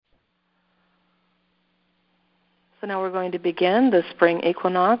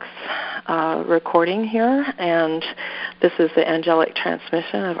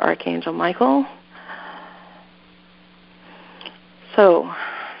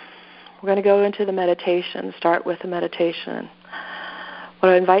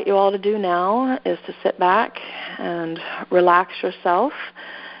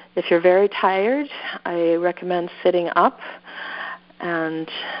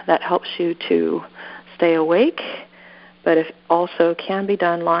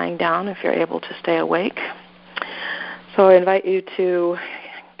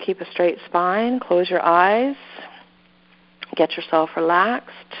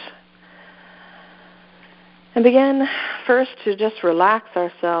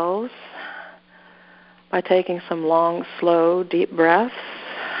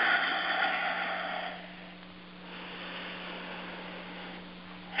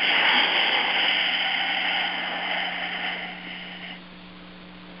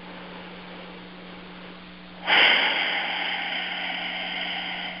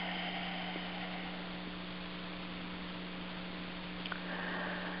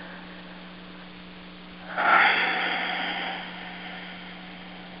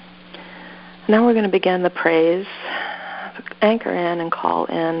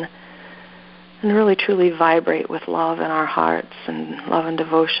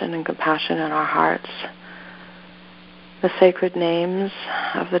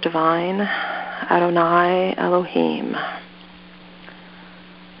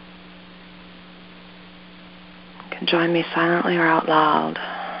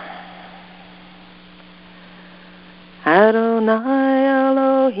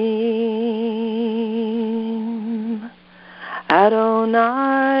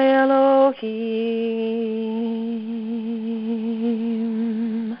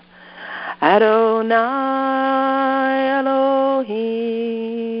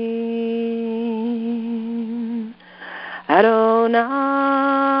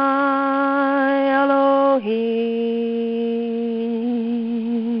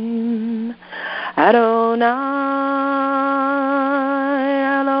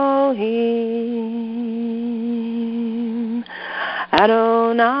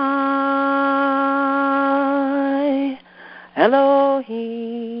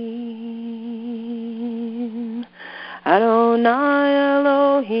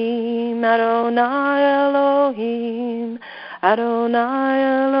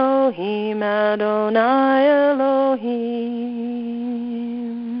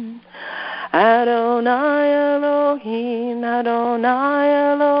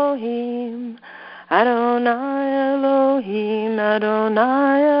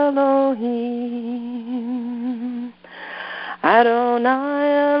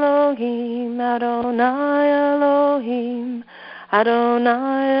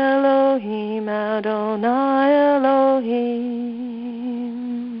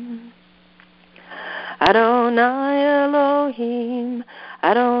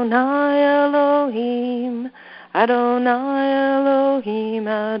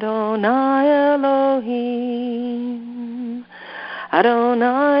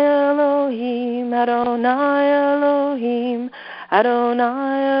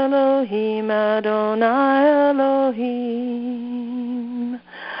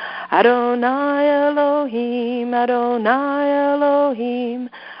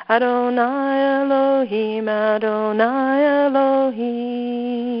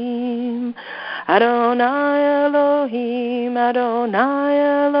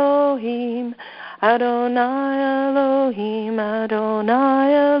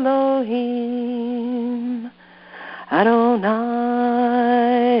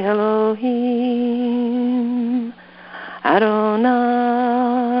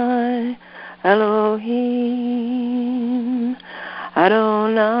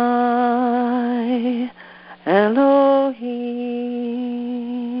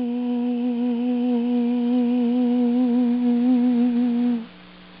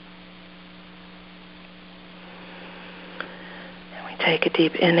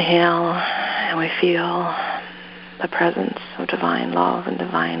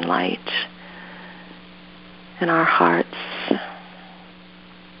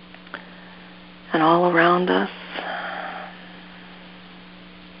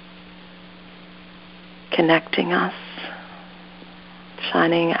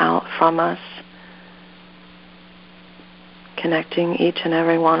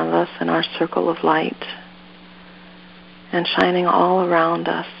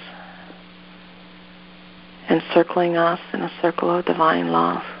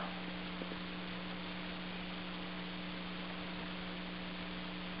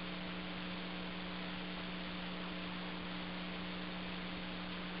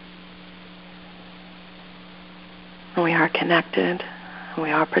And we are connected. And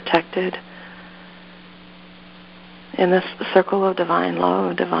we are protected in this circle of divine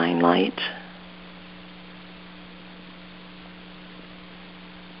love, divine light.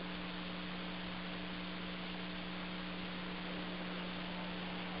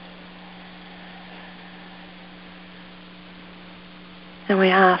 And we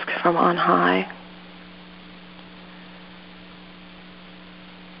ask from on high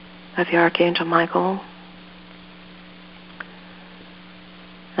that the Archangel Michael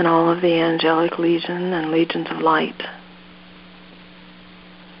and all of the angelic legion and legions of light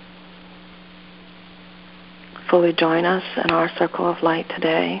fully join us in our circle of light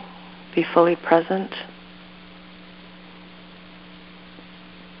today, be fully present,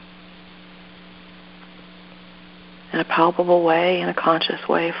 in a palpable way, in a conscious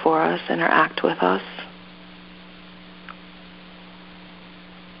way for us, interact with us.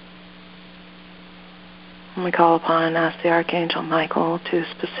 And we call upon and ask the Archangel Michael to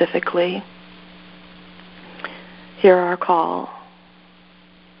specifically hear our call,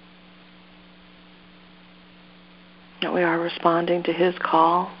 that we are responding to his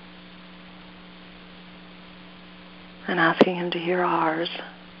call and asking him to hear ours,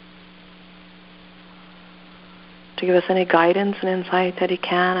 to give us any guidance and insight that he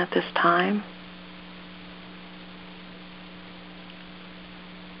can at this time.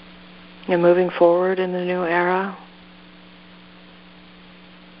 And moving forward in the new era,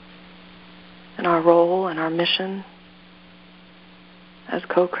 in our role and our mission as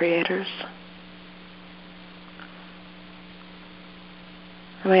co-creators.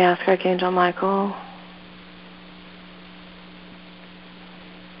 And we ask Archangel Michael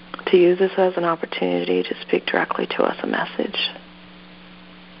to use this as an opportunity to speak directly to us a message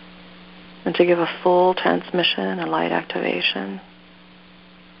and to give a full transmission and light activation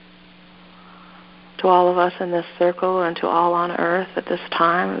to all of us in this circle and to all on earth at this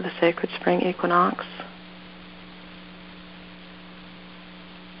time of the sacred spring equinox.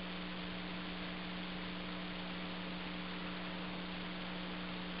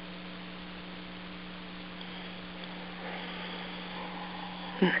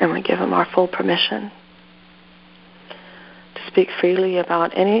 And we give him our full permission to speak freely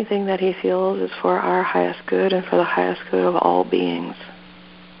about anything that he feels is for our highest good and for the highest good of all beings.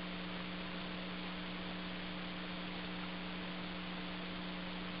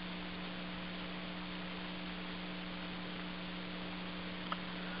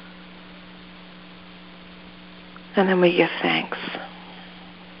 And then we give thanks.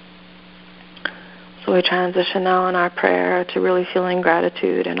 So we transition now in our prayer to really feeling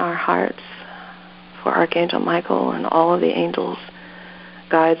gratitude in our hearts for Archangel Michael and all of the angels,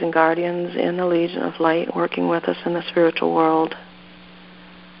 guides and guardians in the Legion of Light working with us in the spiritual world.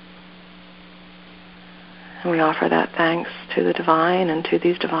 And we offer that thanks to the divine and to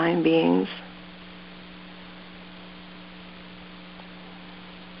these divine beings.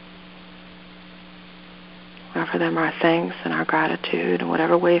 We offer them our thanks and our gratitude in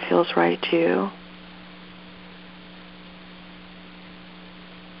whatever way feels right to you.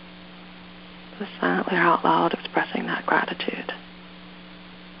 Just silently or out loud expressing that gratitude.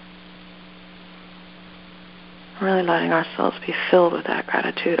 Really letting ourselves be filled with that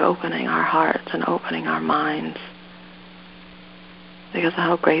gratitude, opening our hearts and opening our minds because of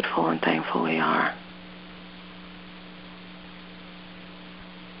how grateful and thankful we are.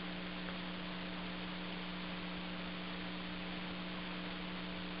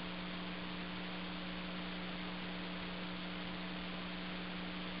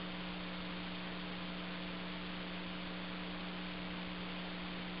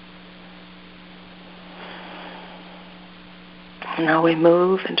 Now we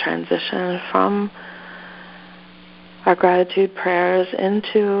move and transition from our gratitude prayers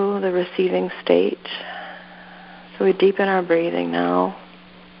into the receiving state. So we deepen our breathing now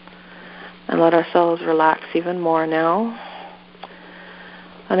and let ourselves relax even more now,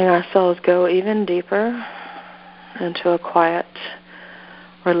 letting ourselves go even deeper into a quiet,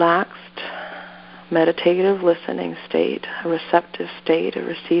 relaxed, meditative listening state, a receptive state of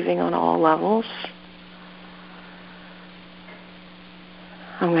receiving on all levels.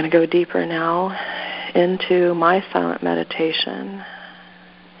 I'm going to go deeper now into my silent meditation,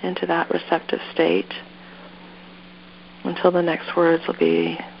 into that receptive state, until the next words will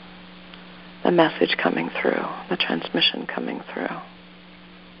be the message coming through, the transmission coming through.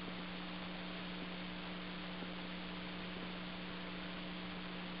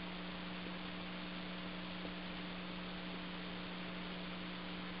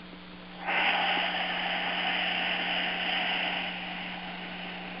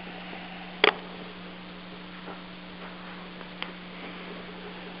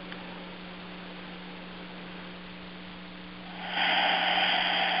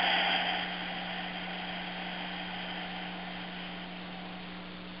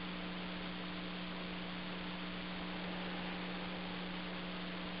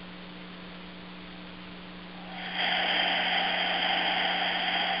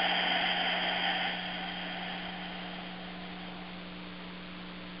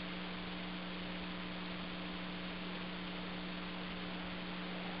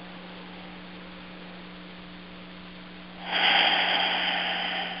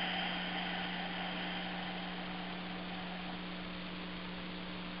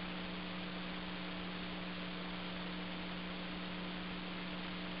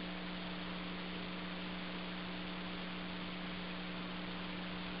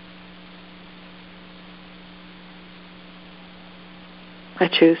 I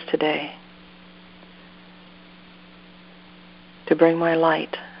choose today to bring my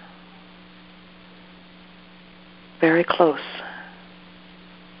light very close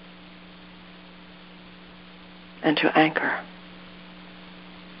and to anchor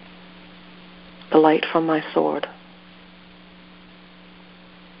the light from my sword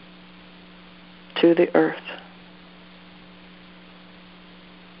to the earth,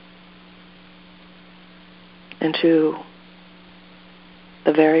 into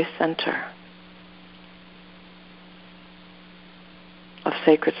the very center of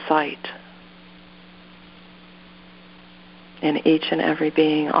sacred sight in each and every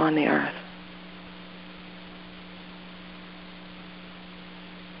being on the earth.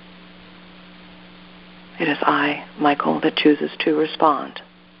 It is I, Michael, that chooses to respond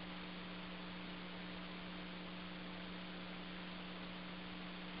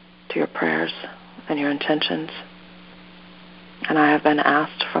to your prayers and your intentions. And I have been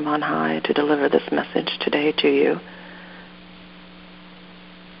asked from on high to deliver this message today to you.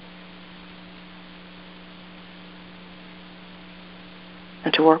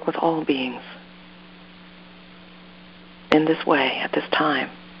 And to work with all beings in this way at this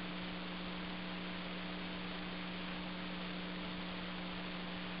time.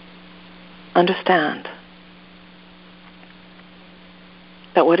 Understand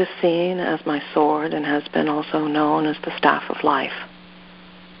that what is seen as my sword and has been also known as the staff of life,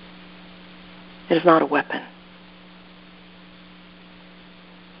 it is not a weapon.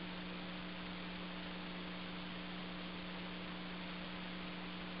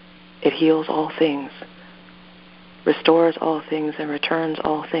 It heals all things, restores all things, and returns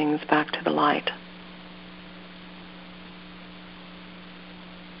all things back to the light.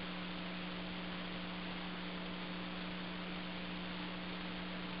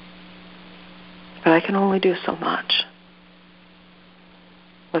 But I can only do so much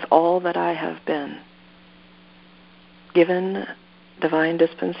with all that I have been given divine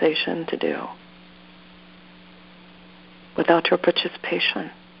dispensation to do without your participation.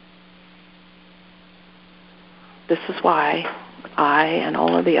 This is why I and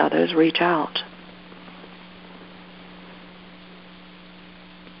all of the others reach out.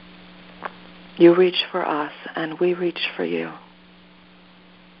 You reach for us, and we reach for you.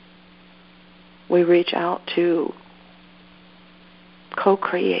 We reach out to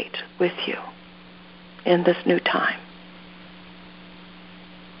co-create with you in this new time.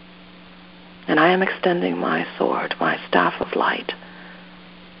 And I am extending my sword, my staff of light,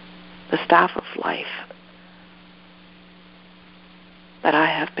 the staff of life that I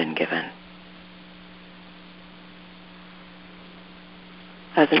have been given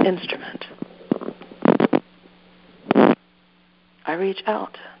as an instrument. I reach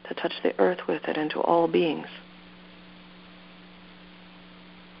out to touch the earth with it and to all beings.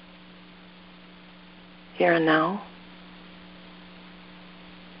 Here and now.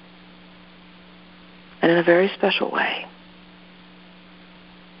 And in a very special way.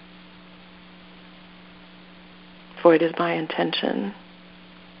 For it is my intention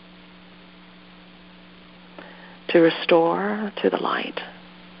to restore to the light.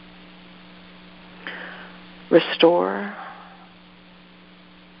 Restore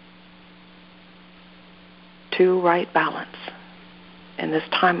to right balance in this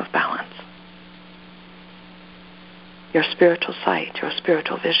time of balance. Your spiritual sight, your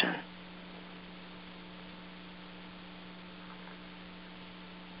spiritual vision.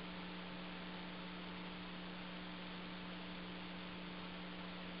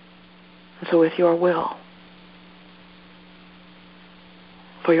 And so with your will,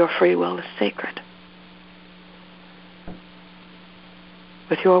 for your free will is sacred.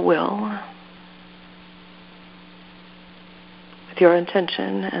 With your will, with your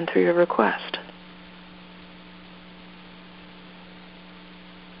intention, and through your request,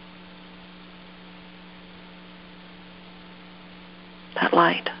 that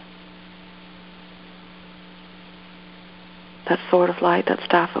light, that sword of light, that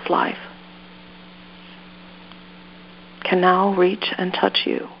staff of life, can now reach and touch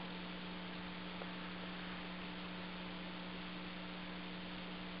you.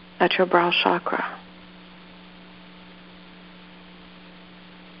 At your brow chakra.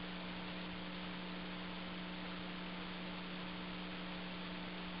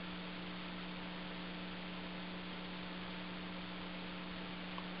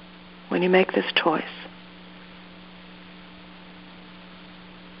 When you make this choice,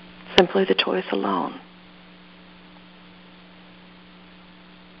 simply the choice alone,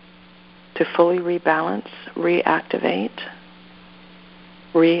 to fully rebalance, reactivate,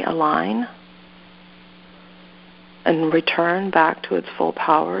 realign, and return back to its full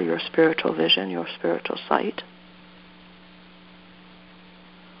power, your spiritual vision, your spiritual sight,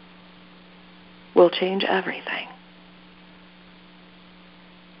 will change everything.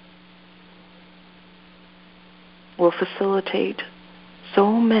 Will facilitate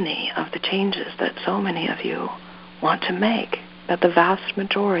so many of the changes that so many of you want to make, that the vast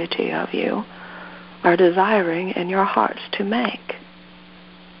majority of you are desiring in your hearts to make.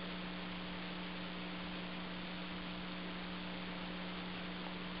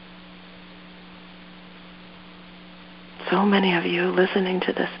 So many of you listening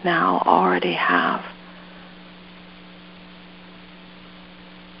to this now already have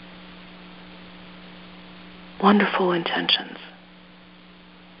wonderful intentions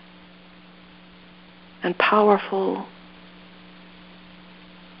and powerful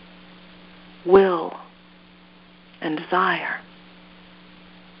will and desire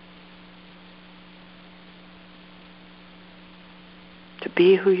to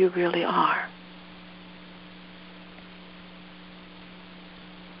be who you really are.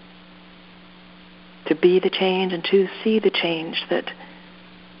 To be the change and to see the change that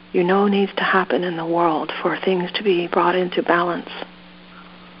you know needs to happen in the world for things to be brought into balance,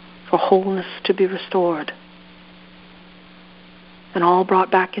 for wholeness to be restored, and all brought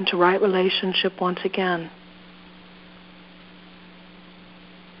back into right relationship once again.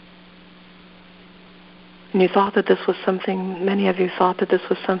 And you thought that this was something, many of you thought that this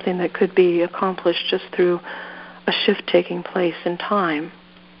was something that could be accomplished just through a shift taking place in time.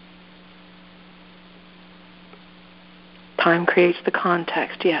 Time creates the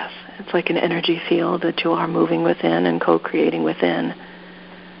context, yes. It's like an energy field that you are moving within and co-creating within.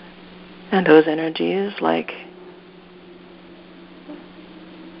 And those energies, like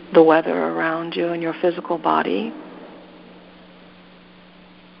the weather around you and your physical body,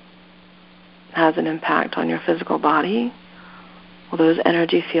 has an impact on your physical body. Well, those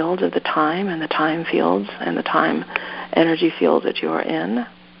energy fields of the time and the time fields and the time energy fields that you are in,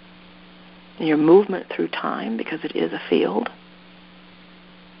 and your movement through time, because it is a field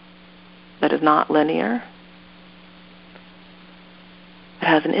that is not linear, it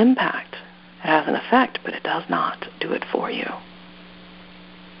has an impact. It has an effect, but it does not do it for you.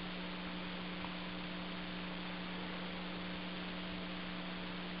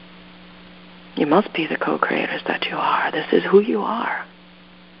 You must be the co-creators that you are. This is who you are.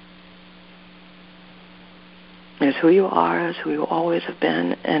 It is who you are, is who you always have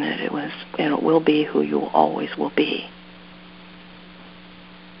been, and it will be who you always will be.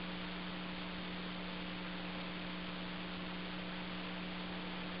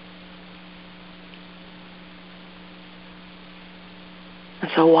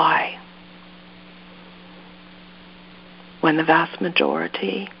 And so why? When the vast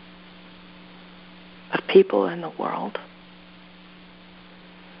majority of people in the world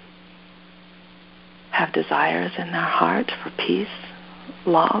have desires in their heart for peace,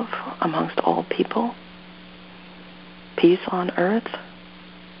 love amongst all people, peace on earth,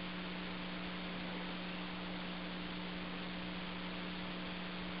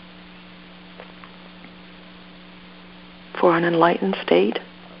 for an enlightened state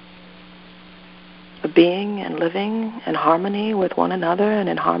of being and living in harmony with one another and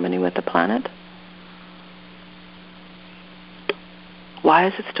in harmony with the planet. Why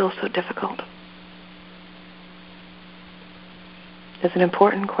is it still so difficult? It's an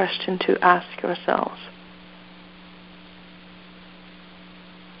important question to ask yourselves.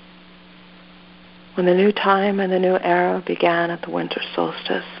 When the new time and the new era began at the winter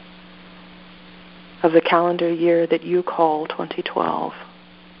solstice of the calendar year that you call 2012,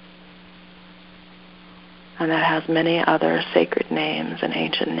 and that has many other sacred names and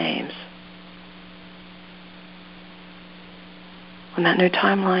ancient names, when that new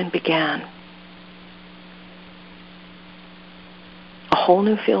timeline began, a whole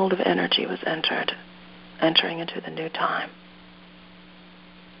new field of energy was entering into the new time.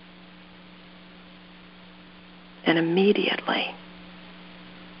 And immediately,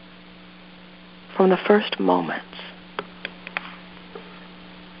 from the first moments,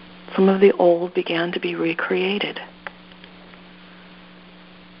 some of the old began to be recreated.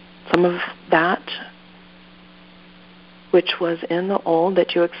 Some of that which was in the old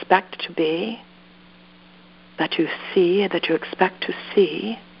that you expect to be, that you see, that you expect to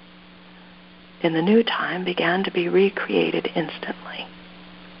see, in the new time began to be recreated instantly.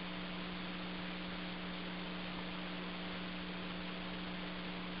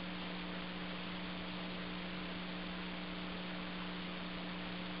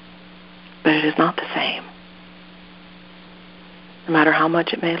 But it is not the same. No matter how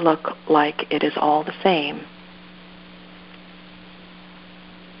much it may look like it is all the same,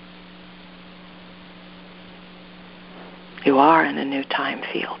 You are in a new time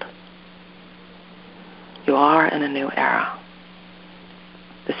field. You are in a new era.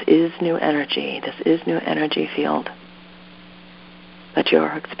 This is new energy. This is new energy field that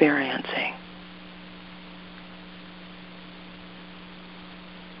you're experiencing.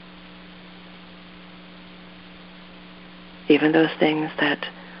 Even those things that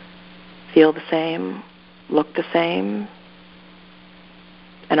feel the same, look the same,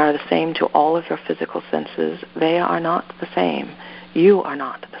 and are the same to all of your physical senses, they are not the same. You are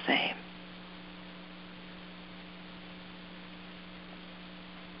not the same.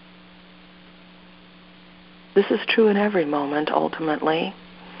 This is true in every moment, ultimately,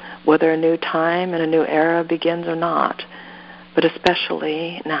 whether a new time and a new era begins or not, but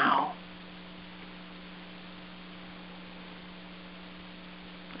especially now.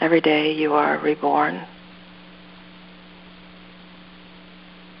 Every day you are reborn.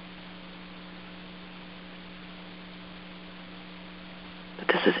 But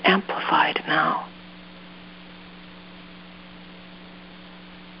this is amplified now.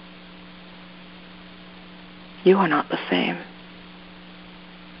 You are not the same.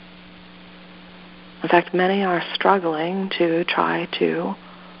 In fact, many are struggling to try to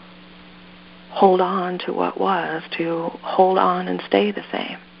hold on to what was, to hold on and stay the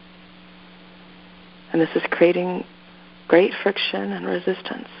same. And this is creating great friction and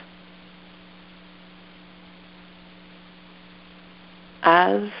resistance.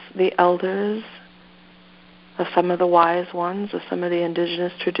 As the elders of some of the wise ones, of some of the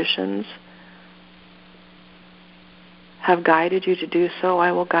indigenous traditions, have guided you to do so,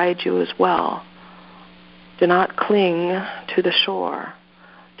 I will guide you as well. Do not cling to the shore.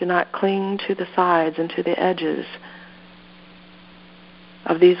 Do not cling to the sides and to the edges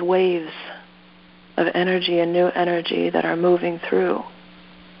of these waves of energy and new energy that are moving through.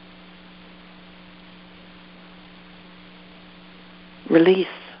 Release.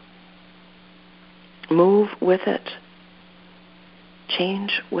 Move with it.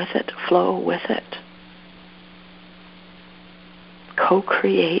 Change with it. Flow with it.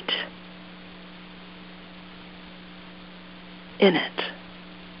 Co-create in it,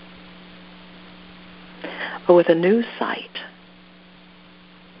 but with a new sight.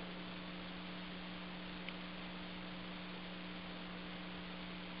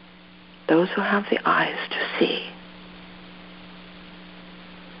 Those who have the eyes to see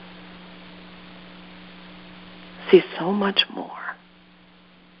so much more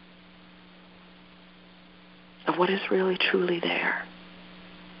of what is really truly there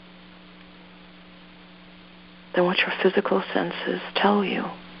than what your physical senses tell you.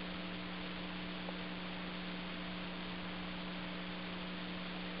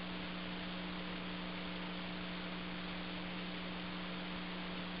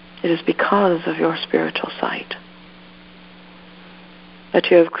 It is because of your spiritual sight that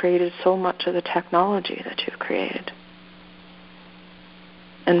you have created so much of the technology that you've created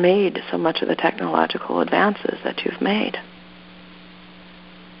and made so much of the technological advances that you've made.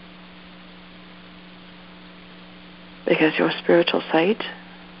 Because your spiritual sight,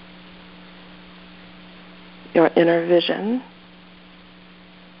 your inner vision,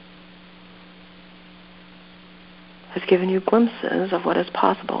 has given you glimpses of what is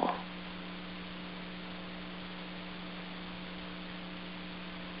possible.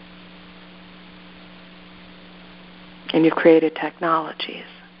 And you've created technologies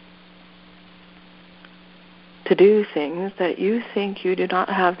to do things that you think you do not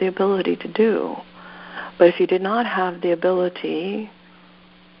have the ability to do. But if you did not have the ability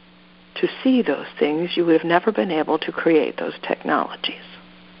to see those things, you would have never been able to create those technologies.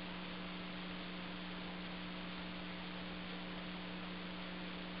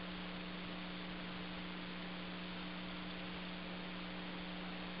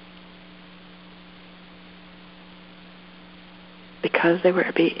 Because they were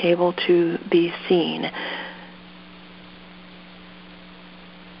able to be seen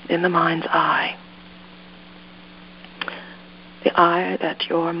in the mind's eye. The eye that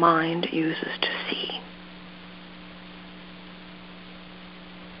your mind uses to see.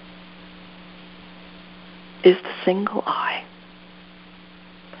 Is the single eye.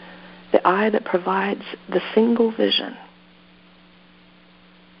 The eye that provides the single vision.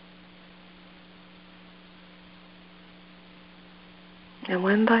 And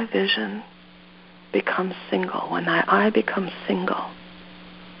when thy vision becomes single, when thy eye becomes single,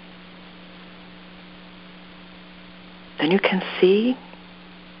 then you can see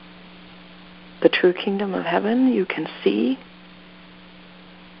the true kingdom of heaven. You can see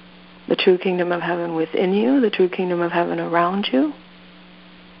the true kingdom of heaven within you, the true kingdom of heaven around you.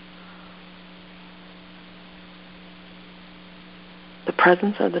 the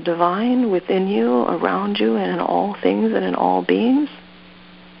presence of the divine within you, around you, and in all things and in all beings.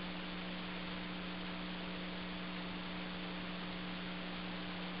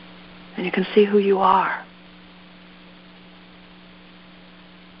 And you can see who you are.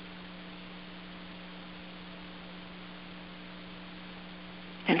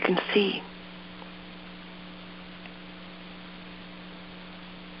 And you can see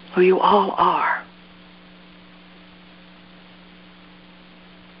who you all are.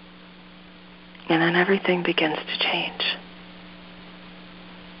 And then everything begins to change.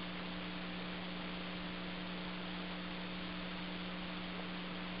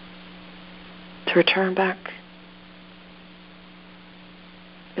 To return back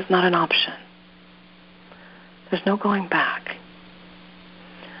is not an option. There's no going back.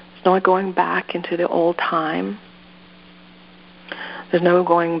 There's no going back into the old time. There's no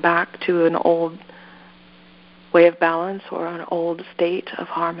going back to an old way of balance or an old state of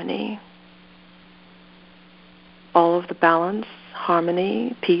harmony. All of the balance,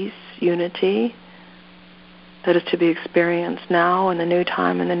 harmony, peace, unity that is to be experienced now in the new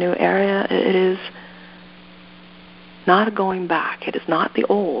time, in the new era, it is not a going back. It is not the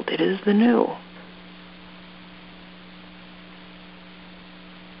old. It is the new.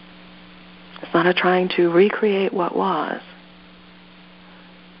 It's not a trying to recreate what was.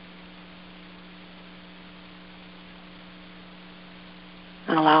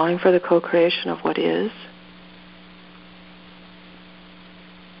 And allowing for the co-creation of what is.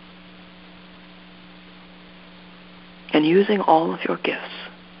 And using all of your gifts,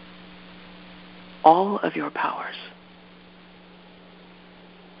 all of your powers,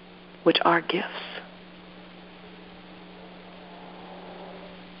 which are gifts,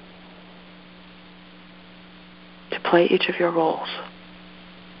 to play each of your roles.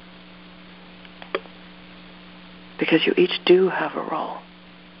 Because you each do have a role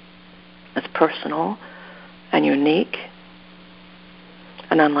that's personal and unique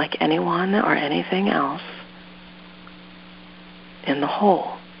and unlike anyone or anything else in the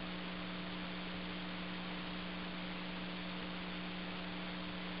whole.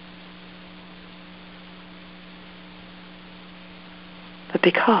 But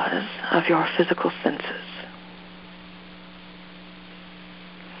because of your physical senses,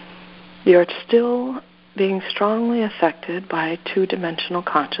 you're still being strongly affected by two-dimensional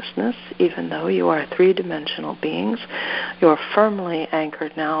consciousness, even though you are three-dimensional beings. You're firmly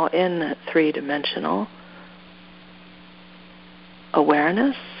anchored now in three-dimensional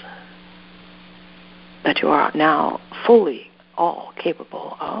awareness that you are now fully all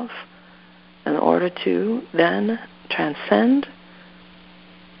capable of in order to then transcend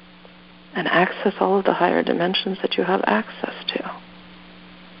and access all of the higher dimensions that you have access to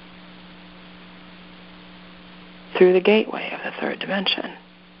through the gateway of the third dimension.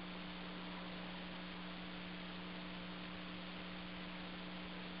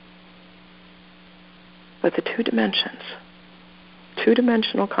 But the two dimensions,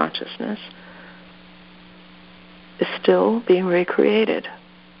 two-dimensional consciousness, is still being recreated.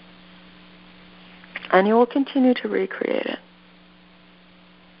 And you will continue to recreate it.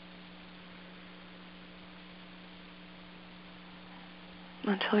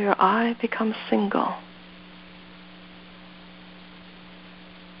 Until your eye becomes single.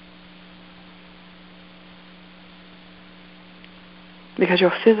 Because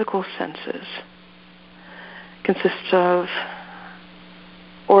your physical senses consist of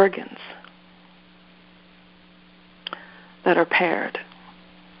organs that are paired.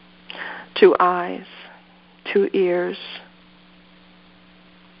 2 eyes, 2 ears,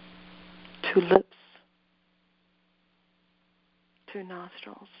 2 lips, 2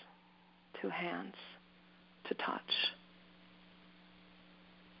 nostrils, 2 hands to touch.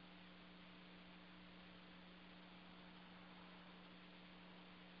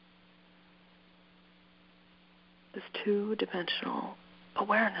 This two-dimensional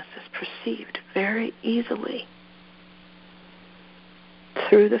awareness is perceived very easily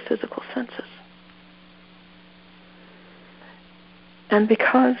through the physical senses. And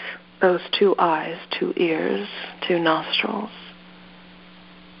because those 2 eyes, 2 ears, 2 nostrils,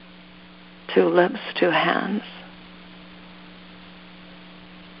 2 lips, 2 hands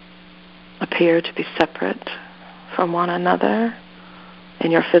appear to be separate from one another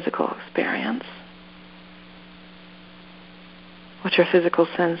in your physical experience, what your physical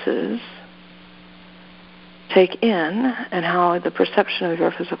senses take in and how the perception of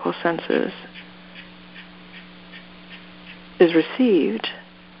your physical senses is received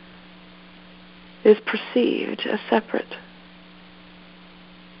is perceived as separate.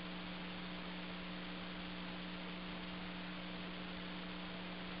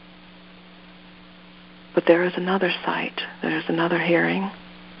 But there is another sight. There is another hearing.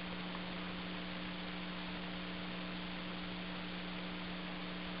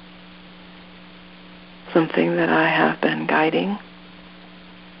 Something that I have been guiding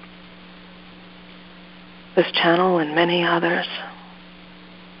this channel and many others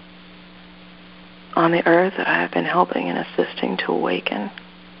on the earth that I have been helping and assisting to awaken.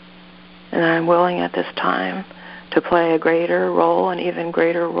 And I'm willing at this time to play a greater role, an even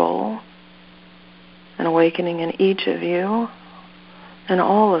greater role, an awakening in each of you and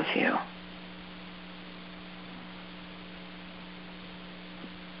all of you.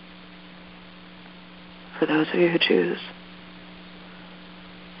 For those of you who choose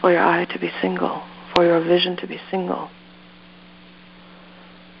for your eye to be single, for your vision to be single,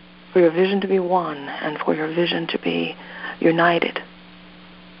 for your vision to be one, and for your vision to be united.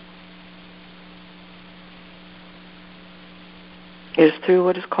 It is through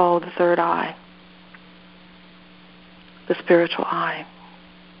what is called the third eye, the spiritual eye,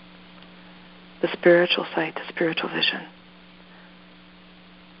 the spiritual sight, the spiritual vision,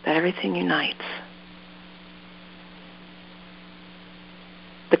 that everything unites.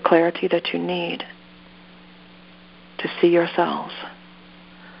 The clarity that you need to see yourselves,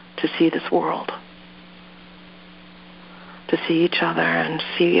 to see this world, to see each other and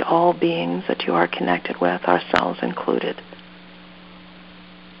see all beings that you are connected with, ourselves included,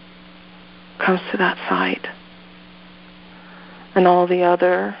 comes to that sight. And all the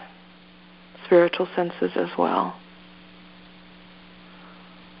other spiritual senses as well.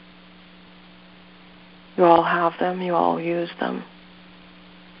 You all have them, you all use them.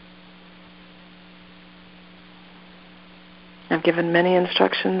 I've given many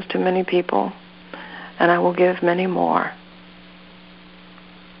instructions to many people, and I will give many more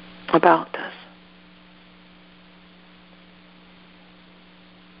about this.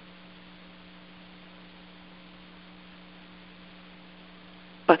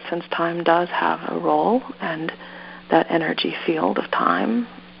 But since time does have a role, and that energy field of time,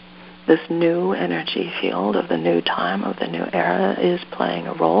 this new energy field of the new time, of the new era, is playing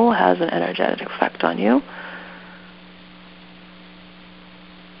a role, has an energetic effect on you,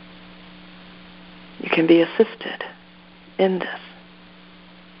 you can be assisted in this.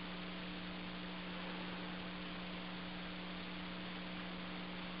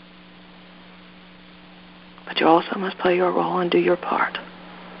 But you also must play your role and do your part.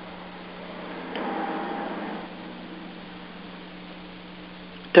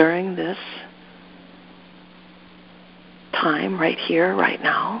 During this time, right here, right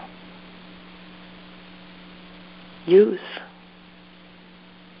now, use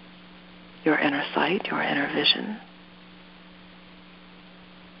your inner sight, your inner vision.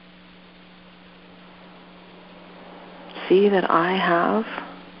 See that I have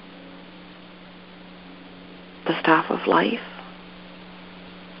the staff of life,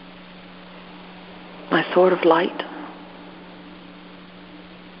 my sword of light,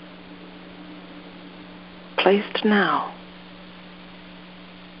 placed now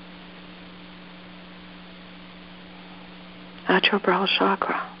at your brow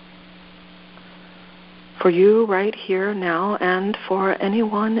chakra. For you right here now, and for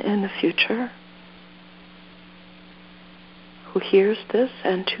anyone in the future who hears this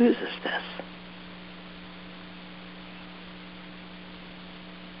and chooses this.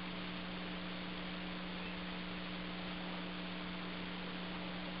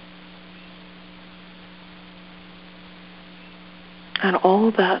 And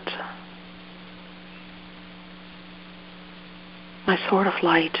all that my sword of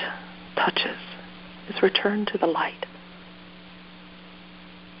light touches is returned to the light.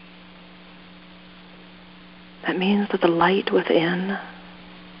 That means that the light within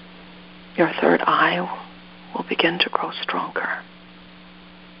your third eye will begin to grow stronger,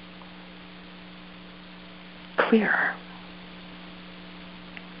 clearer.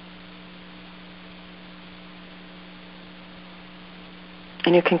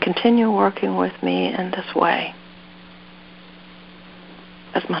 And you can continue working with me in this way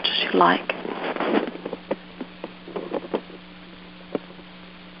as much as you like.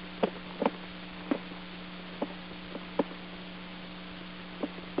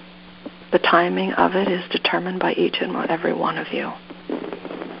 The timing of it is determined by each and every one of you.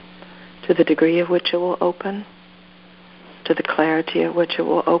 To the degree of which it will open, to the clarity of which it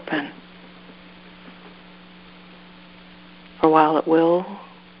will open. For while it will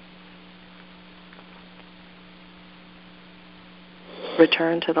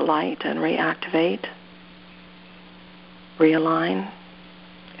return to the light and reactivate, realign,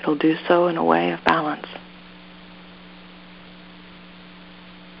 it'll do so in a way of balance.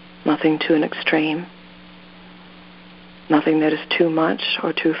 Nothing to an extreme, Nothing that is too much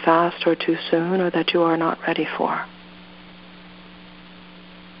or too fast or too soon or that you are not ready for.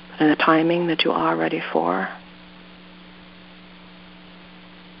 And the timing that you are ready for.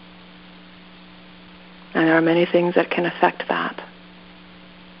 And there are many things that can affect that.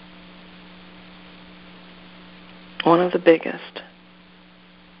 One of the biggest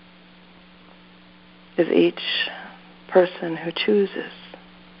is each person who chooses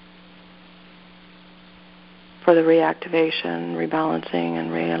for the reactivation, rebalancing,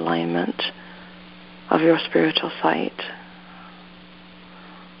 and realignment of your spiritual sight,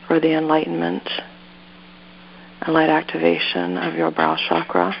 for the enlightenment and light activation of your brow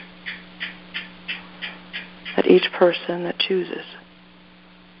chakra, that each person that chooses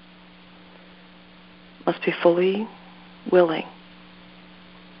must be fully willing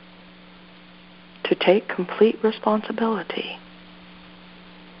to take complete responsibility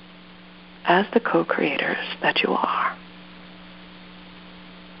as the co-creators that you are.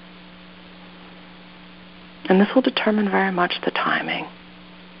 And this will determine very much the timing.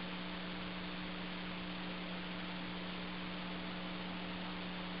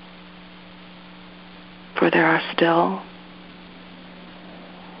 For there are still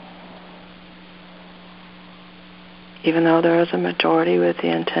even though there is a majority with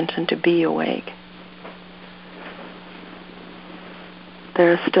the intention to be awake,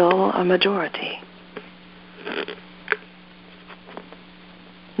 there is still a majority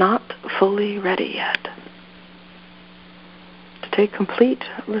not fully ready yet to take complete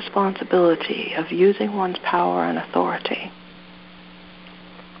responsibility of using one's power and authority.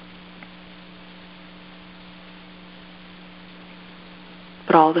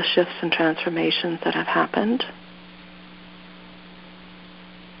 But all the shifts and transformations that have happened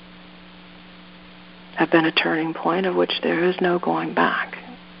have been a turning point of which there is no going back.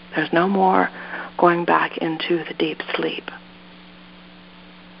 There's no more going back into the deep sleep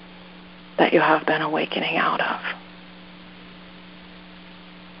that you have been awakening out of.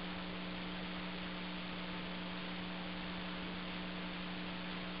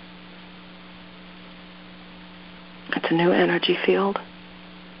 It's a new energy field.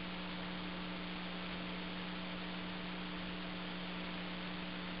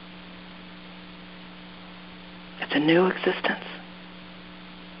 It's a new existence.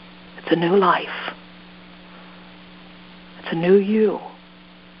 It's a new life. It's a new you.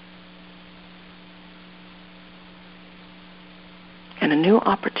 And a new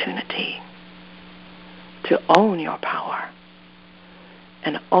opportunity to own your power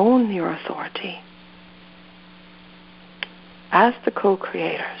and own your authority as the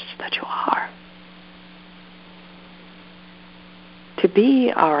co-creators that you are. To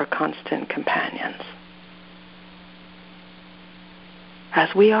be our constant companions as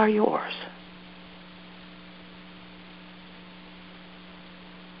we are yours.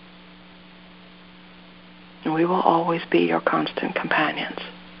 And we will always be your constant companions,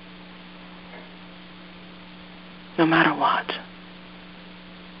 no matter what.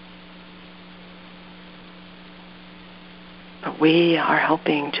 But we are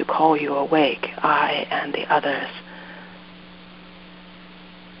helping to call you awake, I and the others,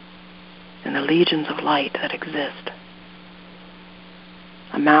 and the legions of light that exist,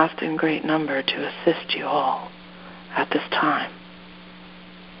 amassed in great number to assist you all at this time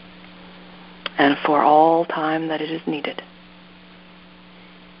and for all time that it is needed.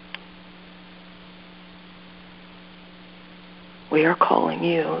 We are calling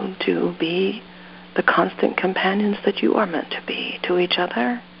you to be the constant companions that you are meant to be to each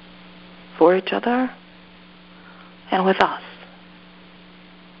other, for each other, and with us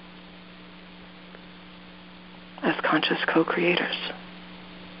as conscious co-creators.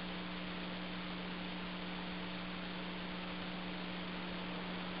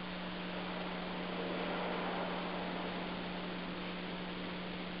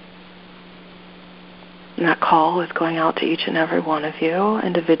 And that call is going out to each and every one of you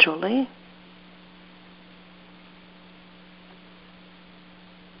individually.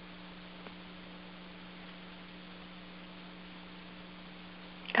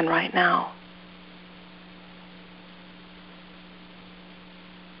 And right now,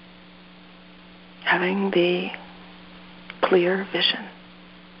 having the clear vision,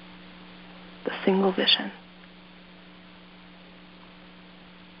 the single vision,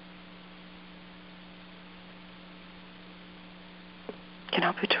 can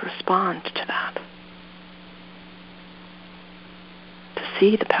help you to respond to that, to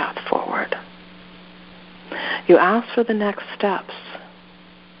see the path forward. You ask for the next steps.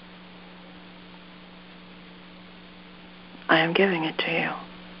 I am giving it to you.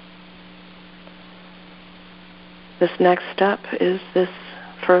 This next step is this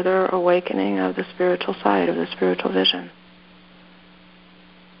further awakening of the spiritual side, of the spiritual vision.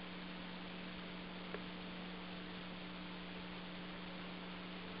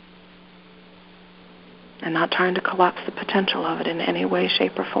 And not trying to collapse the potential of it in any way,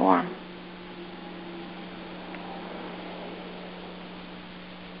 shape, or form.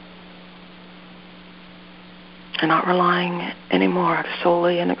 And not relying anymore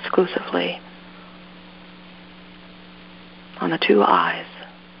solely and exclusively on the two eyes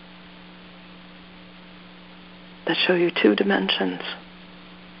that show you two dimensions.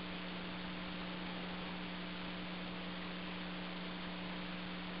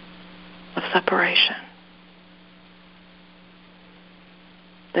 Of separation.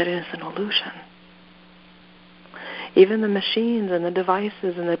 That is an illusion. Even the machines and the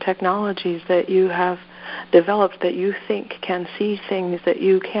devices and the technologies that you have developed that you think can see things that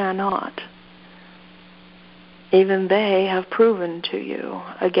you cannot, even they have proven to you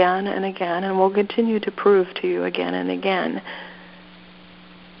again and again, and will continue to prove to you again and again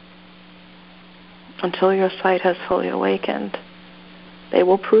until your sight has fully awakened. They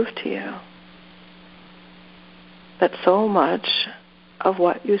will prove to you that so much of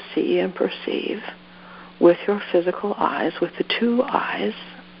what you see and perceive with your physical eyes, with the two eyes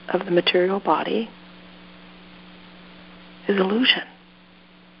of the material body, is illusion.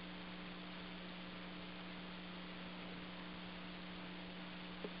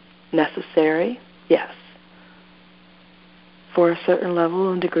 Necessary, yes, for a certain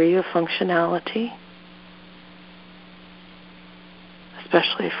level and degree of functionality,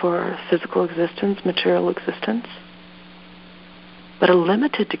 especially for physical existence, material existence, but a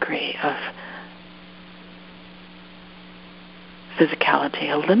limited degree of physicality,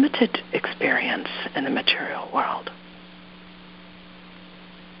 a limited experience in the material world.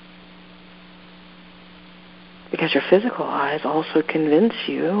 Because your physical eyes also convince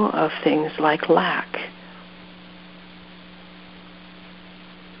you of things like lack.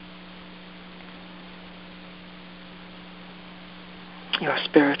 Your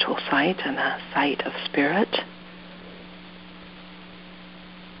spiritual sight and the sight of spirit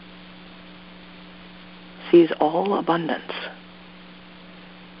sees all abundance,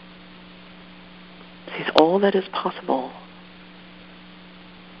 sees all that is possible,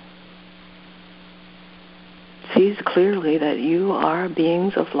 sees clearly that you are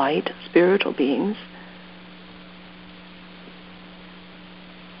beings of light, spiritual beings,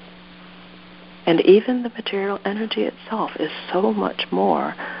 and even the material energy itself is so much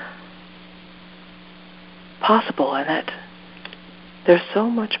more possible, and that there's so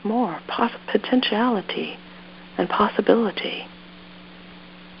much more potentiality and possibility,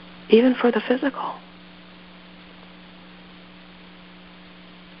 even for the physical.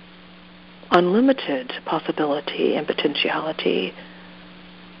 Unlimited possibility and potentiality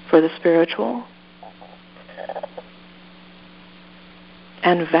for the spiritual,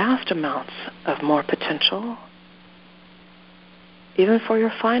 and vast amounts of more potential even for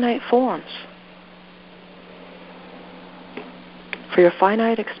your finite forms, for your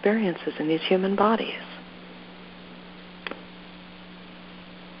finite experiences in these human bodies.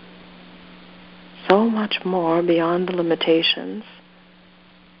 So much more beyond the limitations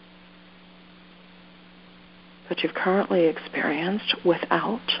that you've currently experienced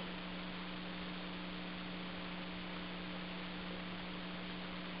without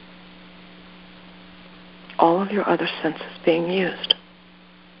all of your other senses being used,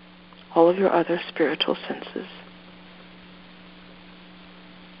 all of your other spiritual senses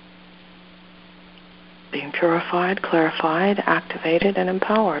being purified, clarified, activated, and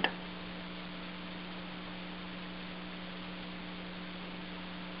empowered.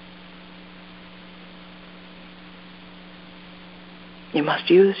 You must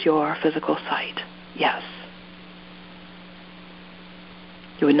use your physical sight, yes.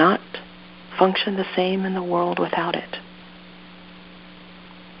 You would not function the same in the world without it.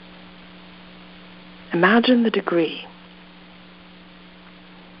 Imagine the degree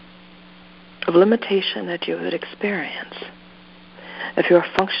of limitation that you would experience if you are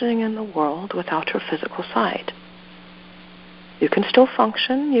functioning in the world without your physical sight. You can still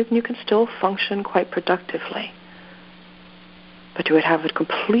function, you can still function quite productively, but you would have a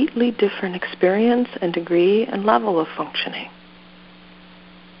completely different experience and degree and level of functioning.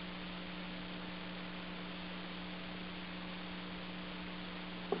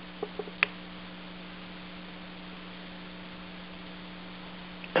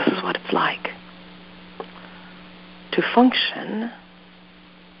 This is what it's like to function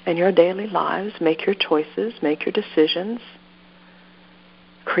in your daily lives, make your choices, make your decisions,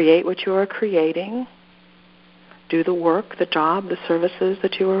 create what you are creating, do the work, the job, the services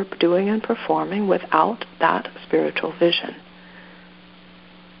that you are doing and performing without that spiritual vision.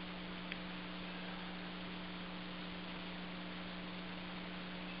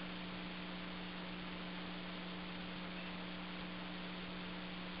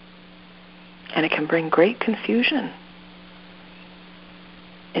 And it can bring great confusion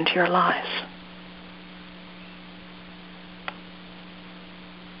into your lives.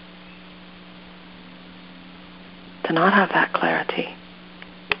 To not have that clarity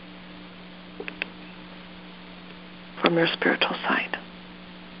from your spiritual sight.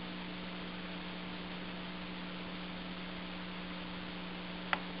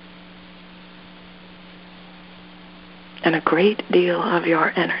 And a great deal of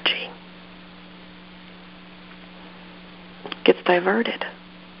your energy gets diverted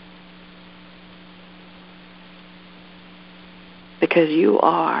because you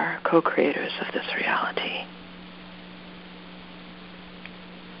are co-creators of this reality.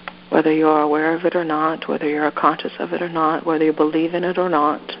 Whether you're aware of it or not, whether you're conscious of it or not, whether you believe in it or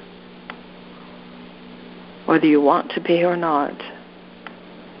not, whether you want to be or not,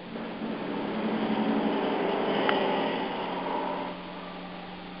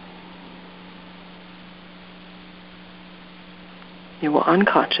 you will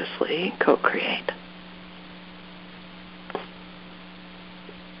unconsciously co-create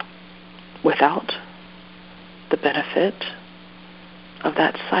without the benefit of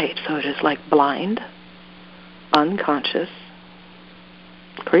that sight. So it is like blind, unconscious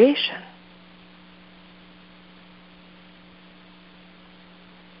creation.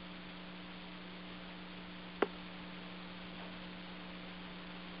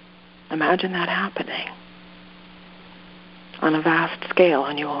 Imagine that happening on a vast scale,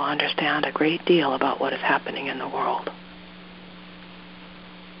 and you will understand a great deal about what is happening in the world.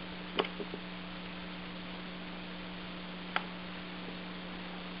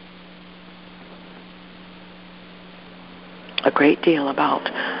 A great deal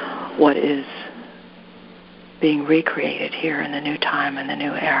about what is being recreated here in the new time and the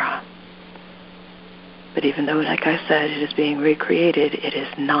new era. But even though, like I said, it is being recreated, it is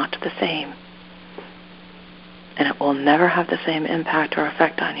not the same. And it will never have the same impact or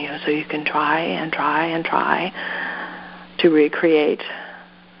effect on you. So you can try and try and try to recreate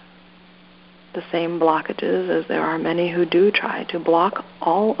the same blockages, as there are many who do try to block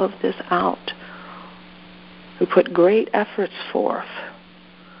all of this out, who put great efforts forth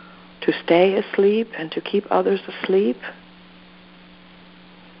to stay asleep and to keep others asleep,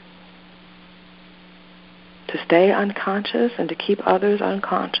 to stay unconscious and to keep others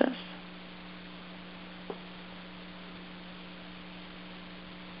unconscious.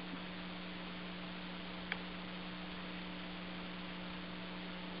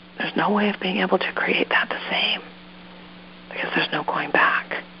 There's no way of being able to create that the same, because there's no going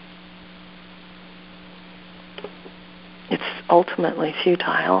back. It's ultimately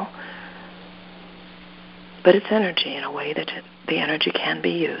futile, but it's energy in a way that the energy can be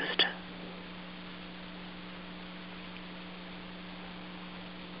used.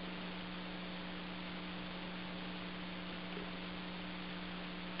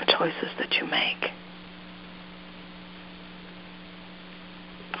 The choices that you make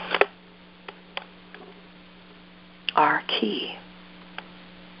are key.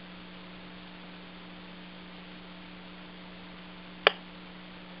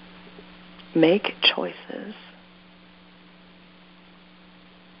 Make choices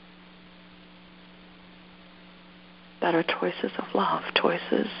that are choices of love,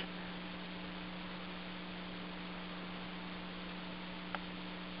 choices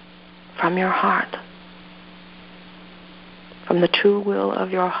from your heart, from the true will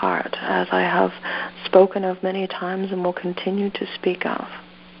of your heart, as I have spoken of many times and will continue to speak of.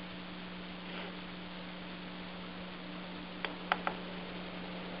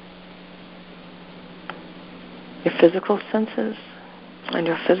 Your physical senses and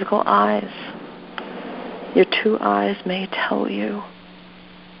your physical eyes, your two eyes may tell you.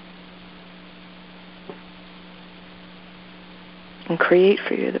 And create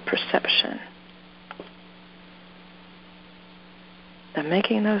for you the perception that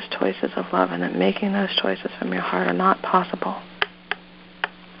making those choices of love and that making those choices from your heart are not possible.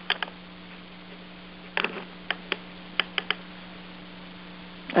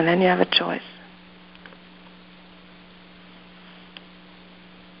 And then you have a choice.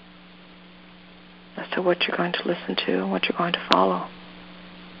 As to what you're going to listen to and what you're going to follow.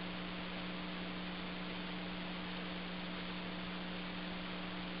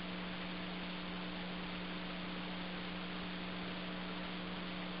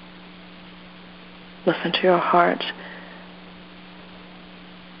 Listen to your heart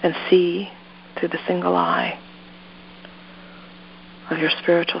and see through the single eye of your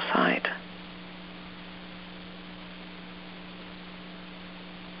spiritual sight.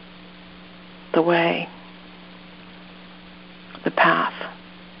 The way, the path,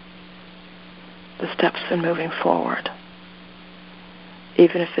 the steps in moving forward,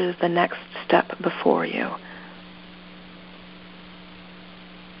 even if it is the next step before you,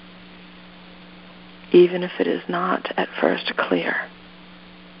 even if it is not at first clear.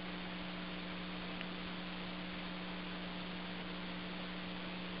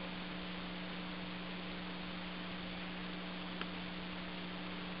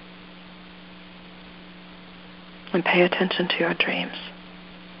 And pay attention to your dreams.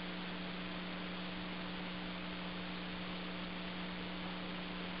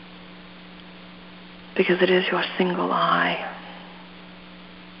 Because it is your single eye,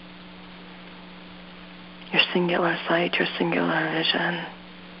 your singular sight, your singular vision.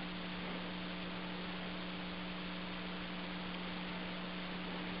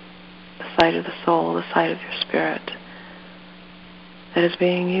 The sight of the soul, the sight of your spirit that is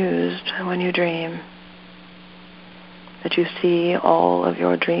being used when you dream, that you see all of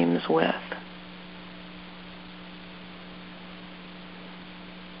your dreams with.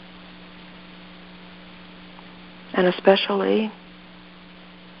 And especially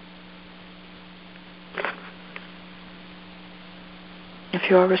if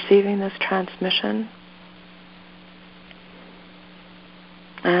you are receiving this transmission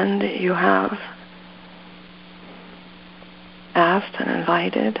and you have asked and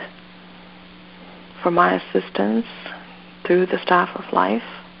invited for my assistance through the staff of life,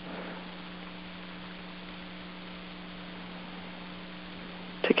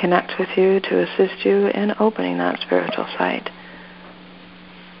 to connect with you, to assist you in opening that spiritual sight.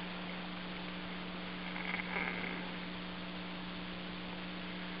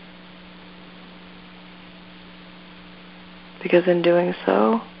 Because in doing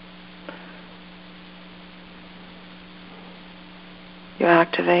so, you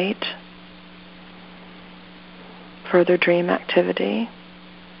activate further dream activity,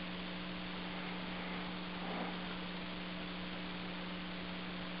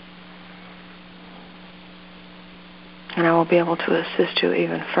 and I will be able to assist you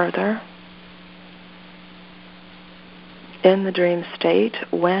even further in the dream state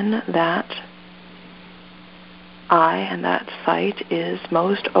when that eye and that sight is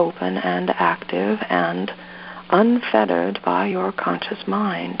most open and active and unfettered by your conscious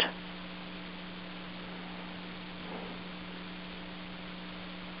mind.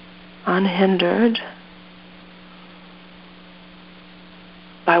 Unhindered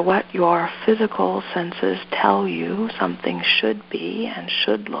by what your physical senses tell you something should be and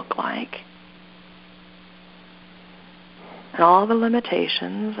should look like, and all the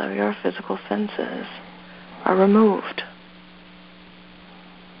limitations of your physical senses are removed.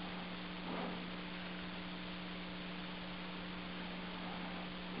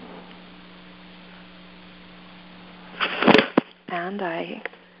 And I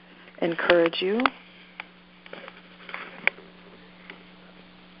encourage you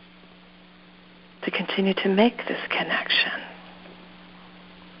to continue to make this connection.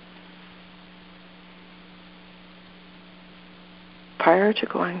 Prior to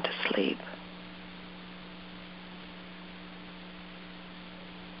going to sleep.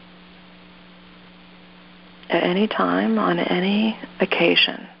 At any time, on any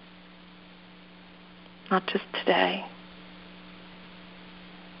occasion, not just today.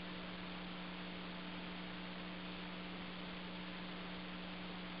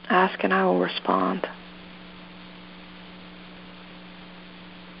 Ask and I will respond.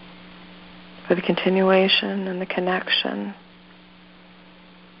 For the continuation and the connection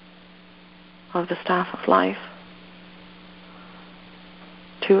of the staff of life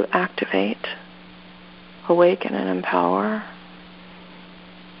to activate, awaken, and empower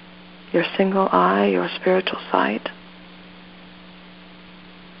your single eye, your spiritual sight,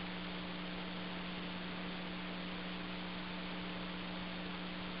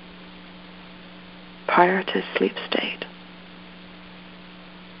 prior to sleep state.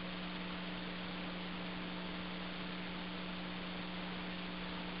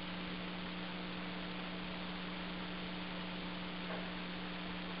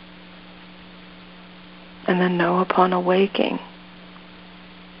 And then know upon awaking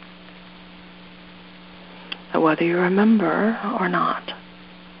that whether you remember or not,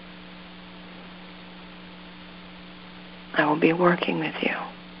 I will be working with you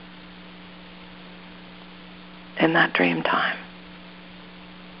in that dream time.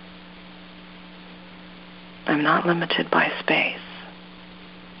 I'm not limited by space.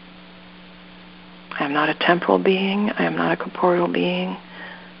 I am not a temporal being. I am not a corporeal being,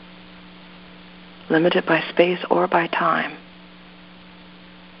 limited by space or by time.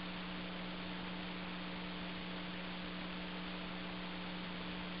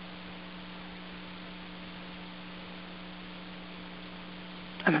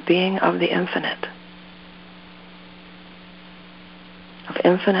 I'm a being of the infinite, of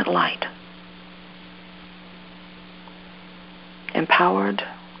infinite light, empowered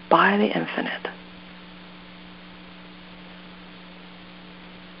by the infinite.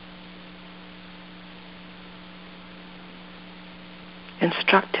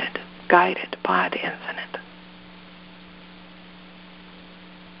 Instructed, guided by the infinite.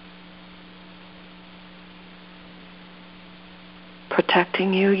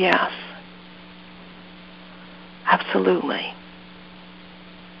 Protecting you, yes. Absolutely.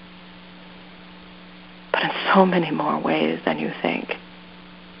 But in so many more ways than you think.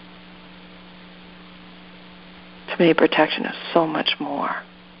 To me, protection is so much more.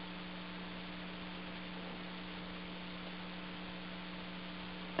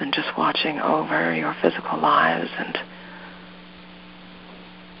 Than just watching over your physical lives and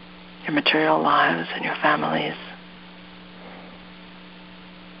your material lives and your families.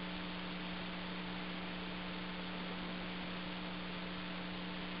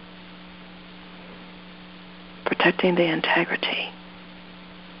 Protecting the integrity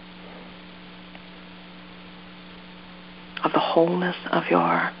of the wholeness of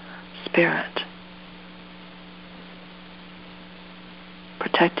your spirit.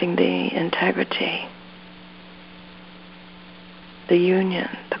 Protecting the integrity, the union,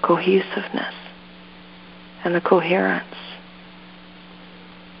 the cohesiveness, and the coherence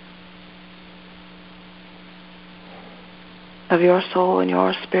of your soul and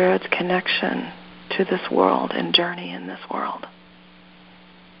your spirit's connection to this world and journey in this world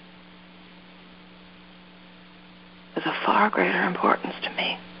is of far greater importance to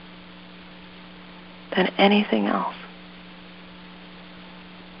me than anything else.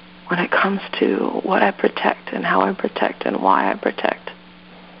 When it comes to what I protect and how I protect and why I protect,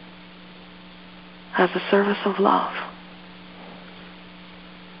 as a service of love,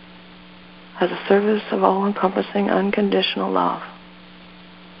 as a service of all-encompassing, unconditional love,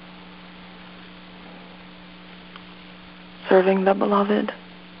 serving the beloved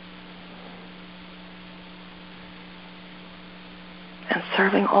and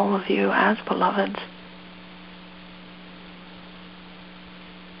serving all of you as beloveds.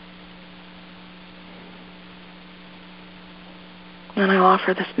 And I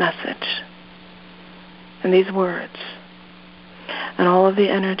offer this message and these words and all of the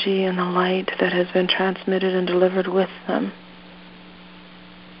energy and the light that has been transmitted and delivered with them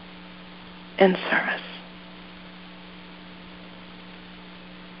in service.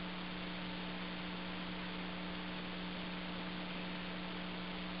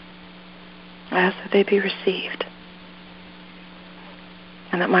 I ask that they be received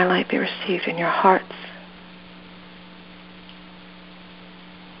and that my light be received in your hearts,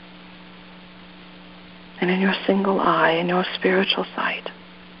 and in your single eye, in your spiritual sight.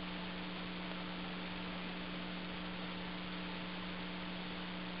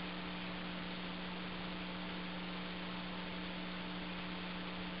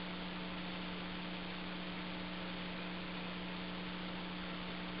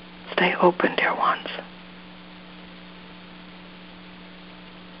 Stay open, dear ones.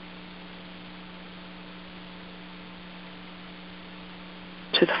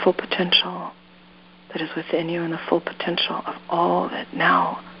 To the full potential that is within you and the full potential of all that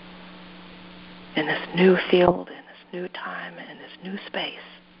now, in this new field, in this new time, in this new space,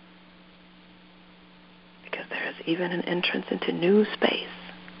 because there is even an entrance into new space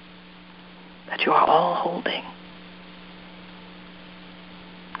that you are all holding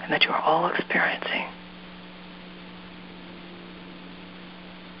and that you are all experiencing.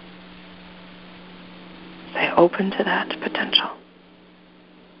 Stay open to that potential.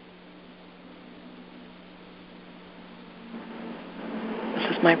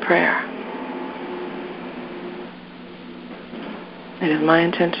 This is my prayer. It is my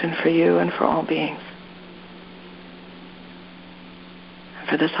intention for you and for all beings, and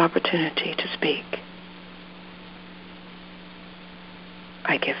for this opportunity to speak.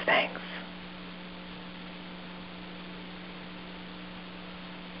 I give thanks.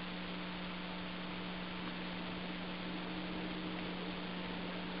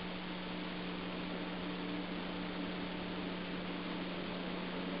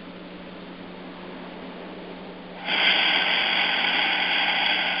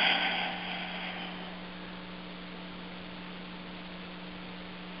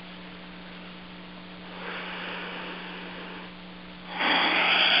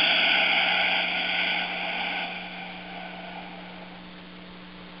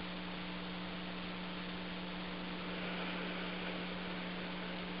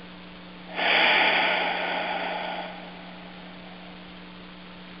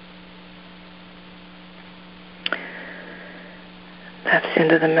 That's the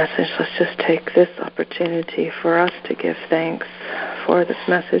end of the message. Let's just take this opportunity for us to give thanks for this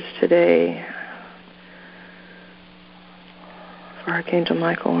message today, for Archangel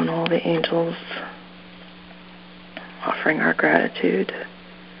Michael and all the angels, offering our gratitude.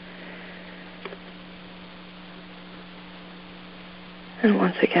 And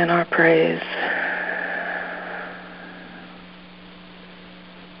once again, our praise.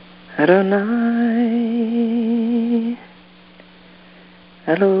 Adonai,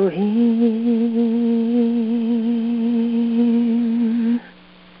 Elohim,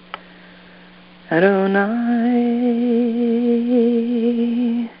 Adonai,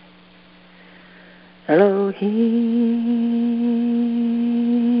 Elohim,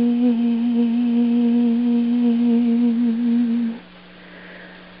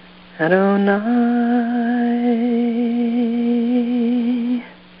 Adonai,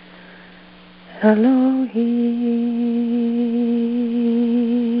 Elohim.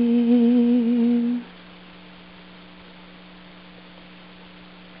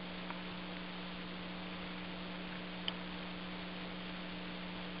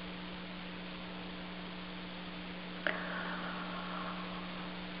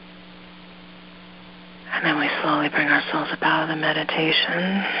 And then we slowly bring ourselves up out of the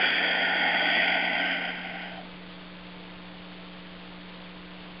meditation.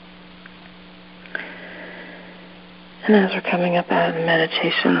 And as we're coming up out of the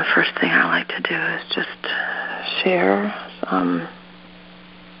meditation, the first thing I like to do is just share some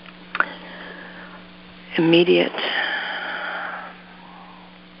immediate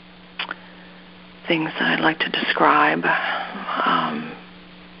things that I'd like to describe.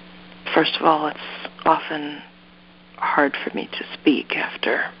 First of all, it's often hard for me to speak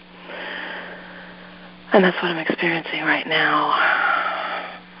after, and that's what I'm experiencing right now.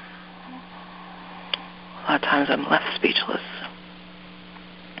 A lot of times I'm left speechless,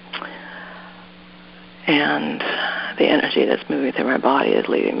 and the energy that's moving through my body is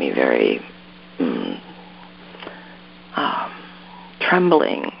leaving me very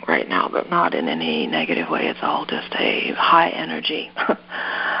trembling right now, but not in any negative way. It's all just a high energy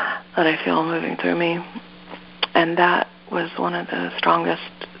that I feel moving through me. And that was one of the strongest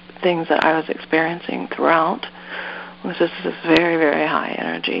things that I was experiencing throughout, was just this very, very high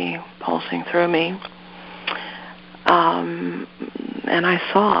energy pulsing through me. And I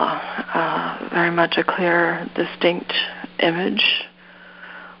saw very much a clear, distinct image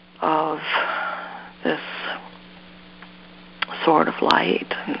of this sword of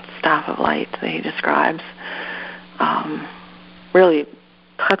light and staff of light that he describes, really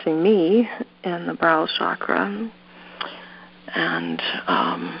touching me in the brow chakra and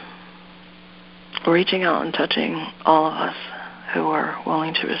reaching out and touching all of us who are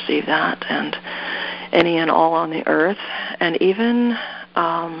willing to receive that, and any and all on the earth, and even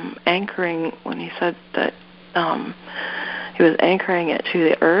anchoring, when he said that he was anchoring it to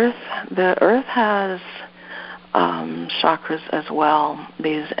the earth. The earth has chakras as well,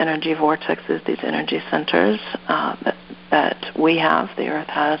 these energy vortexes, these energy centers that we have. The earth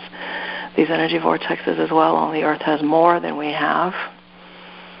has these energy vortexes as well, only the earth has more than we have.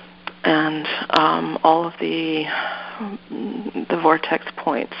 And all of the vortex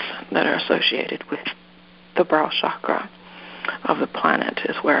points that are associated with the brow chakra of the planet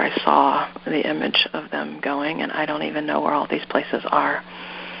is where I saw the image of them going, and I don't even know where all these places are.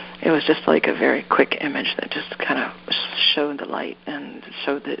 It was just like a very quick image that just kind of showed the light and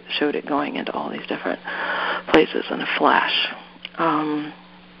showed it going into all these different places in a flash.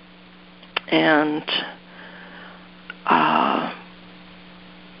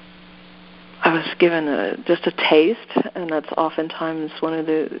 I was given just a taste, and that's oftentimes one of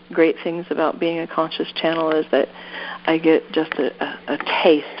the great things about being a conscious channel, is that I get just a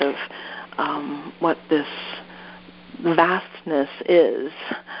taste of what this vastness is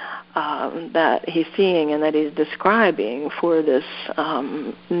that he's seeing and that he's describing for this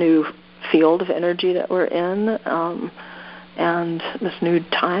new field of energy that we're in, and this new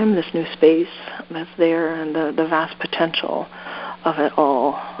time, this new space that's there, and the vast potential of it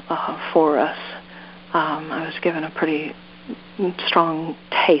all for us. I was given a pretty strong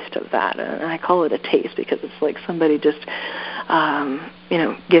taste of that, and I call it a taste because it's like somebody just,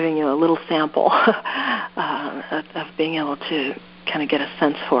 giving you a little sample of being able to kind of get a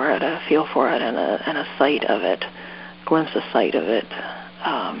sense for it, a feel for it, and a sight of it, glimpse of sight of it,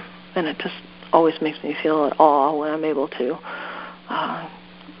 and it just always makes me feel at awe when I'm able to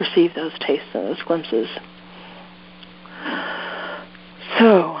receive those tastes and those glimpses.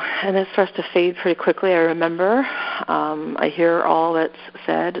 So, and it starts to fade pretty quickly. I remember I hear all that's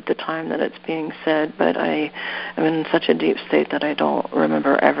said at the time that it's being said, but I am in such a deep state that I don't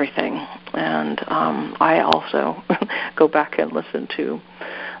remember everything. And I also go back and listen to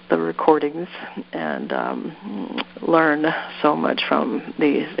the recordings and learn so much from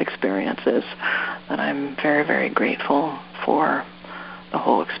these experiences that I'm very, very grateful for the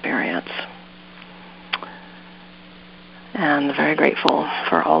whole experience. And very grateful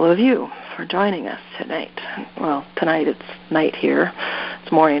for all of you for joining us tonight. Well, tonight it's night here.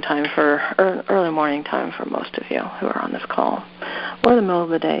 It's morning time early morning time for most of you who are on this call, or the middle of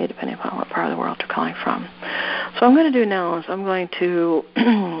the day, depending upon what part of the world you're calling from. So what I'm going to do now is I'm going to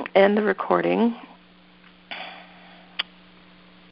end the recording